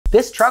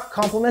This truck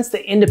complements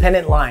the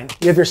independent line.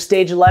 You have your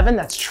Stage 11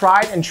 that's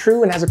tried and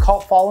true and has a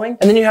cult following,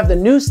 and then you have the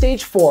new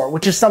Stage 4,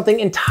 which is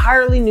something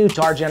entirely new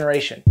to our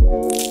generation.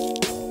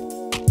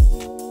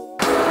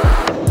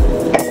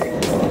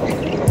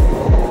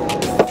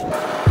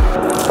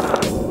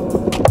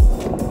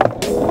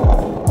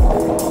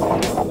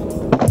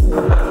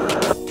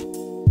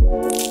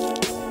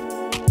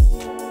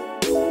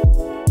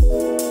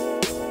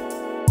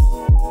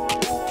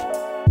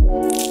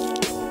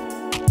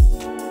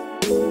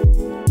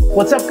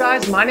 What's up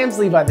guys, my name's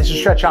Levi, this is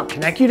Stretch Shop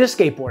Connect You to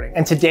Skateboarding,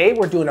 and today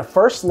we're doing a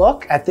first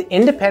look at the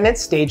independent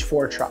Stage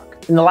 4 truck.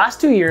 In the last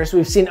 2 years,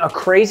 we've seen a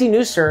crazy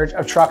new surge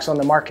of trucks on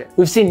the market.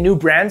 We've seen new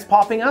brands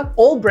popping up,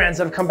 old brands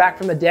that have come back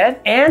from the dead,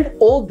 and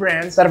old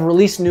brands that have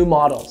released new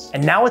models.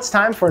 And now it's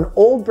time for an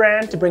old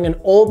brand to bring an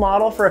old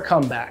model for a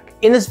comeback.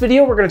 In this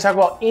video, we're gonna talk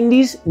about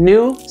Indy's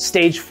new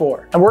Stage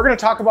 4, and we're gonna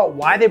talk about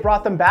why they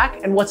brought them back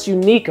and what's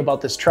unique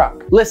about this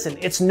truck. Listen,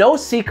 it's no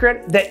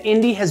secret that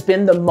Indy has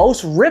been the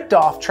most ripped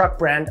off truck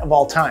brand of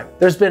all time.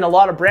 There's been a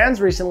lot of brands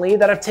recently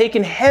that have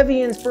taken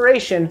heavy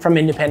inspiration from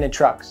independent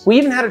trucks. We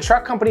even had a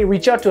truck company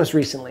reach out to us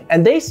recently,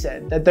 and they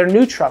said that their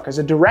new truck is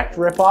a direct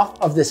ripoff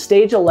of the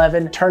Stage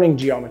 11 turning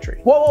geometry.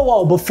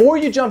 Whoa, before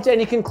you jump to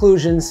any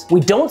conclusions, we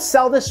don't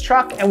sell this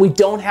truck and we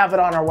don't have it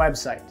on our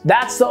website.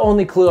 That's the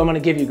only clue I'm gonna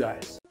give you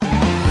guys.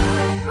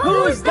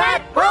 Who's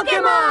that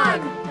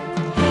Pokemon?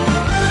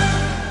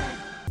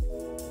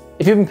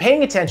 If you've been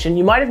paying attention,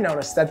 you might have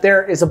noticed that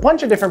there is a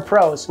bunch of different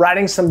pros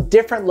riding some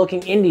different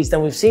looking Indies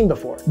than we've seen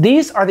before.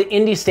 These are the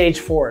Indy Stage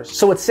 4s,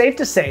 so it's safe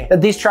to say that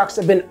these trucks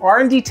have been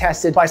R&D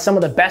tested by some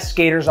of the best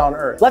skaters on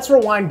earth. Let's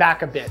rewind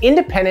back a bit.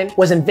 Independent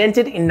was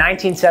invented in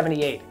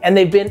 1978, and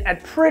they've been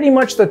at pretty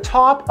much the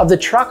top of the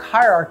truck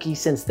hierarchy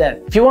since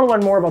then. If you want to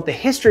learn more about the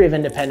history of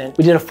Independent,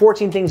 we did a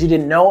 14 things you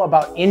didn't know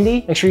about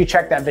Indy. Make sure you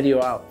check that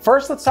video out.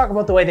 First, let's talk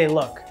about the way they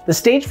look. The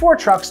Stage 4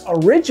 trucks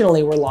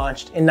originally were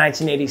launched in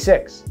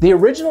 1986. The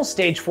original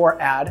Stage 4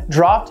 ad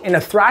dropped in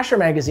a Thrasher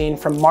magazine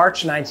from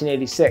March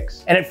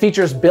 1986, and it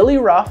features Billy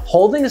Ruff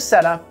holding a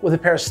setup with a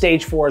pair of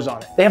Stage 4s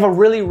on it. They have a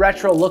really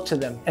retro look to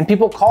them, and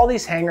people call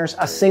these hangers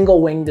a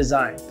single wing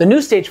design. The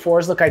new Stage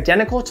 4s look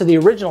identical to the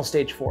original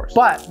Stage 4s,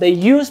 but they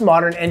use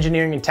modern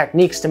engineering and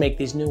techniques to make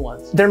these new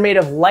ones. They're made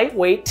of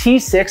lightweight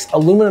T6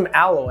 aluminum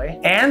alloy,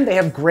 and they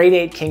have grade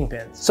 8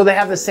 kingpins, so they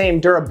have the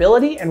same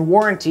durability and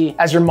warranty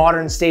as your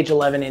modern Stage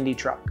 11 Indy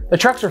truck. The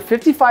trucks are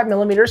 55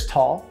 millimeters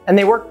tall, and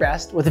they work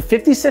best with a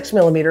 56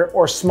 millimeter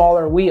or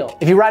smaller wheel.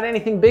 If you ride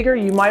anything bigger,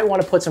 you might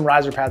want to put some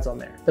riser pads on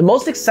there. The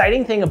most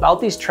exciting thing about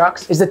these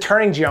trucks is the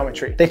turning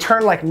geometry. They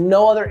turn like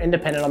no other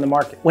independent on the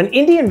market. When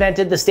Indy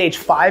invented the Stage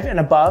 5 and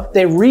above,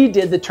 they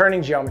redid the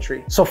turning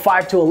geometry. So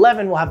 5 to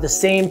 11 will have the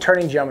same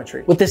turning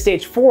geometry. With the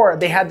Stage 4,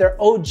 they had their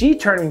OG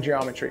turning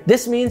geometry.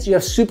 This means you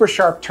have super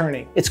sharp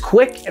turning. It's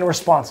quick and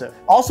responsive.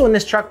 Also in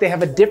this truck, they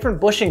have a different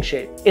bushing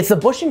shape. It's the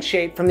bushing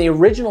shape from the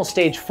original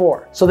Stage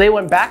 4. So they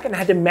went back and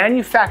had to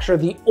manufacture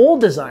the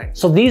old design.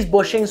 So these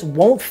bushings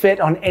won't fit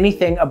on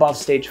anything above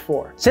Stage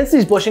 4. Since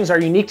these bushings are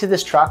unique to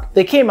this truck,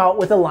 they came out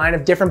with a line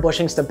of different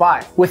bushings to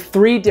buy, with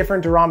 3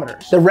 different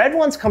durometers. The red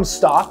ones come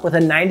stock with a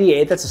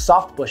 98, that's a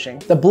soft bushing.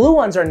 The blue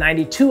ones are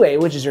 92A,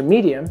 which is your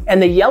medium,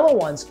 and the yellow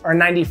ones are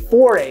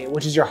 94A,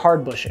 which is your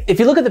hard bushing. If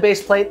you look at the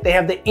base plate, they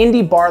have the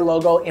Indy bar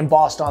logo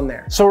embossed on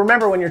there. So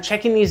remember, when you're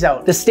checking these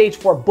out, the Stage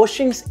 4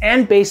 bushings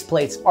and base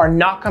plates are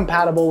not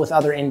compatible with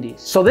other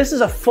Indies. So this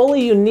is a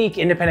fully unique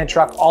independent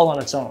truck all on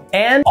its own.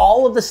 And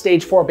all of the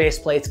Stage 4 base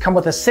plates come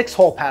with a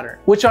 6-hole pattern,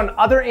 which on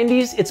other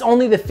Indies, it's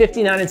only the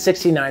 59 and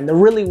 69, the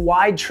really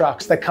wide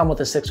trucks that come with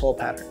a 6-hole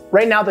pattern.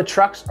 Right now, the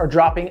trucks are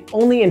dropping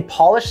only in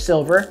polished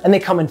silver, and they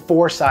come in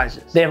 4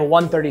 sizes. They have a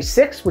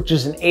 136, which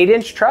is an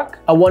 8-inch truck,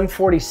 a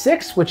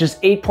 146, which is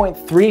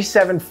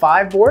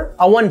 8.375 board,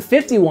 a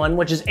 151,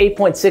 which is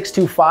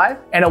 8.625,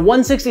 and a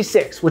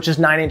 166, which is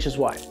 9 inches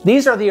wide.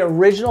 These are the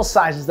original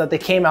sizes that they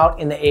came out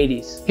in the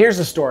 80s. Here's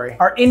the story.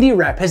 Our Indy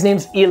rep, his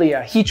name's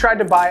Elia. He tried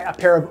to buy a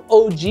pair of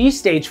OG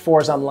Stage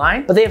 4s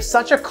online, but they have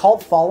such a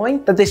cult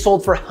following that they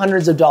sold for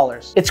hundreds of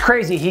dollars. It's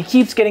crazy, he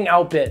keeps getting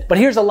outbid. But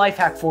here's a life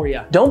hack for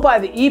you. Don't buy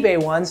the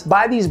eBay ones,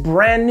 buy these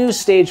brand new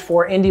Stage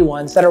 4 Indy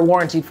ones that are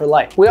warranted for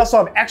life. We also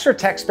have extra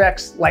tech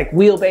specs like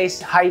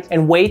wheelbase, height,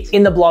 and weight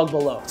in the blog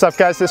below. What's up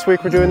guys, this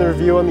week we're doing the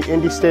review on the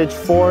Indy Stage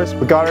 4s.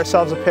 We got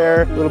ourselves a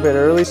pair a little bit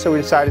early, so we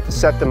decided to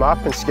set them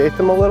up and skate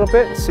them a little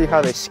bit and see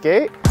how they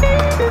skate.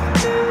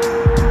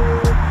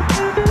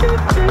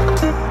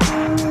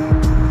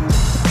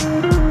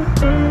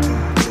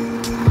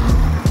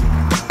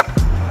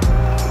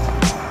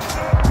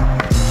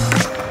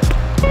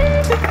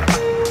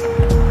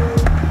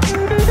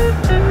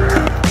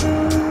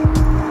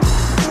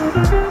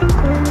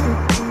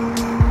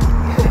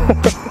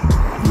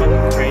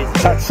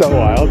 That's so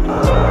wild.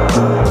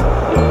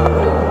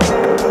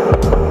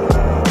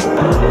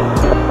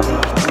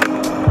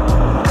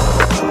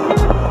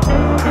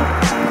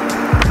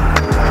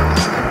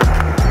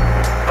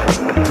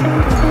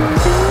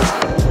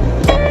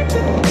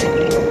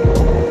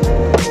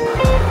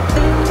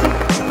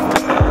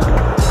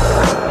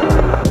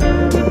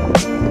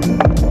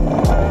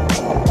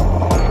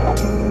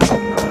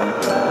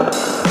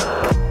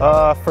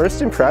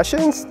 First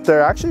impressions,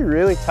 they're actually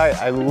really tight.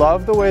 I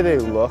love the way they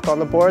look on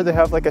the board. They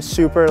have like a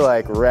super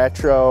like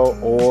retro,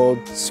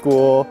 old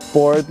school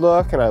board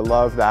look, and I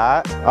love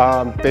that.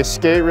 They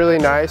skate really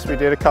nice. We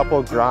did a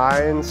couple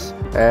grinds,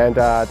 and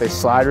they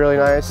slide really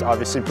nice.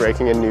 Obviously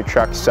breaking a new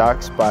truck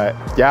sucks, but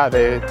yeah,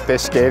 they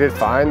skated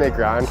fine, they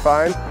grind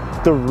fine.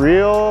 The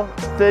real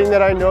thing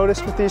that I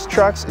noticed with these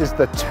trucks is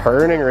the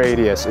turning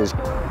radius is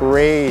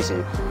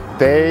crazy.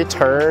 They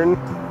turn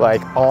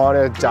like on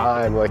a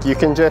dime. Like you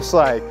can just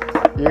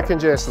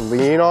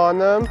lean on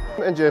them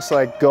and just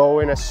like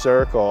go in a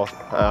circle.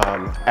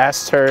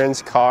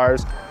 S-turns,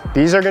 cars.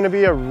 These are gonna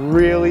be a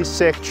really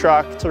sick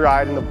truck to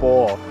ride in the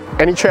bowl.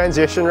 Any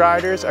transition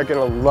riders are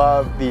gonna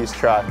love these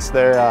trucks.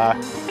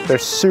 They're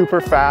super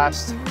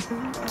fast,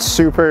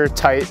 super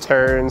tight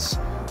turns.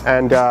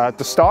 And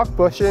the stock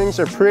bushings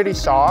are pretty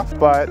soft,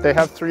 but they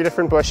have 3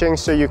 different bushings,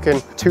 so you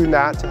can tune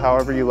that to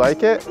however you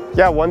like it.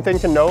 Yeah, one thing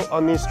to note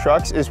on these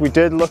trucks is we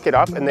did look it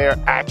up, and they are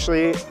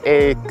actually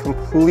a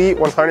complete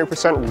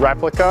 100%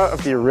 replica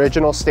of the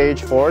original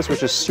Stage 4s,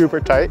 which is super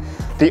tight.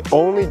 The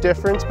only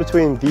difference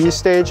between these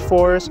Stage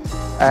 4s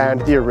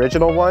and the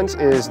original ones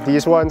is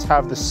these ones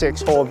have the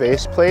 6-hole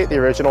base plate. The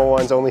original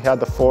ones only had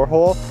the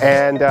 4-hole,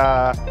 and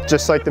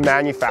just like the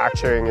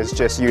manufacturing is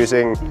just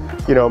using,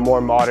 you know,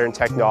 more modern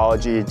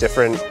technology,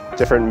 different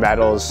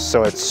metals,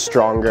 so it's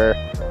stronger,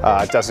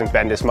 doesn't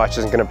bend as much,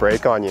 isn't gonna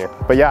break on you.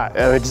 But yeah,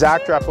 an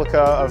exact replica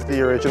of the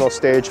original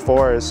Stage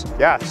 4s.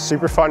 Yeah,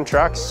 super fun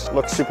trucks,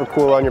 look super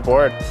cool on your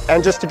board.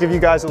 And just to give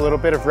you guys a little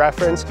bit of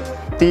reference,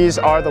 these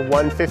are the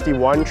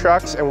 151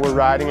 trucks, and we're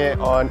riding it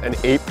on an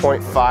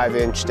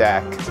 8.5-inch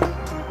deck.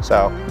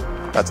 So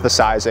that's the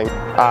sizing.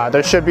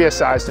 There should be a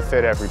size to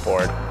fit every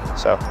board.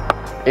 So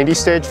Indy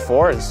Stage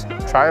 4s,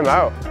 try them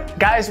out.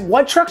 Guys,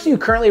 what trucks are you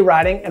currently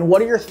riding, and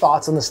what are your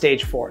thoughts on the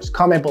Stage 4s?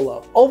 Comment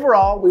below.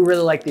 Overall, we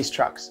really like these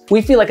trucks.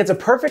 We feel like it's a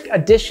perfect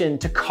addition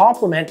to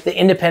complement the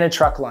independent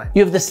truck line.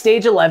 You have the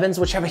Stage 11s,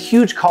 which have a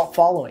huge cult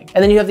following.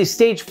 And then you have these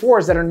Stage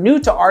 4s that are new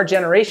to our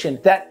generation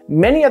that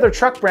many other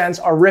truck brands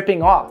are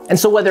ripping off. And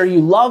so whether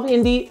you love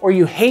Indy or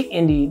you hate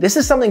Indy, this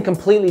is something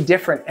completely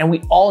different, and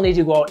we all need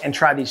to go out and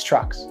try these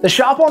trucks. The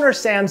shop owner,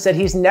 Sam, said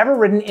he's never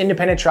ridden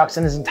independent trucks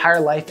in his entire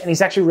life, and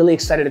he's actually really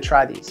excited to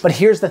try these. But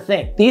here's the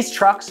thing. These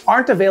trucks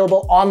aren't available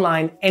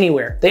online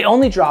anywhere. They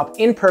only drop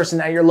in person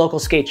at your local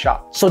skate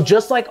shop. So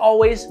just like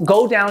always,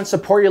 go down,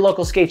 support your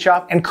local skate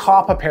shop, and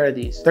cop a pair of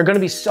these. They're gonna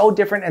be so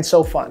different and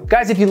so fun.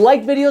 Guys, if you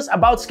like videos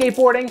about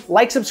skateboarding,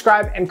 like,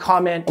 subscribe, and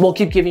comment, and we'll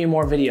keep giving you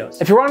more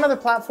videos. If you're on other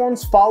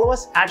platforms, follow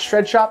us at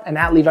Shred Shop and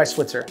at Levi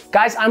Switzer.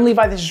 Guys, I'm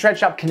Levi, this is Shred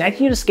Shop,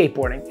 connecting you to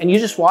skateboarding, and you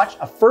just watched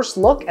a first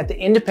look at the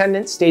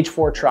independent Stage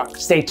 4 truck.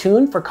 Stay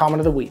tuned for Comment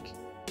of the Week.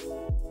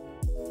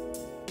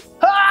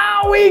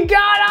 We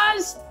got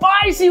a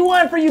spicy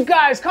one for you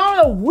guys.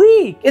 Comment of the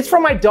week. It's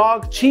from my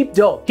dog, Cheap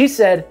Dope. He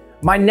said,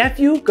 my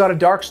nephew got a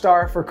Dark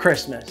Star for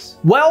Christmas.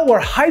 Well, we're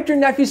hyped your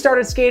nephew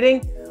started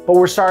skating, but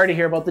we're sorry to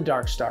hear about the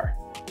Dark Star.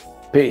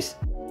 Peace.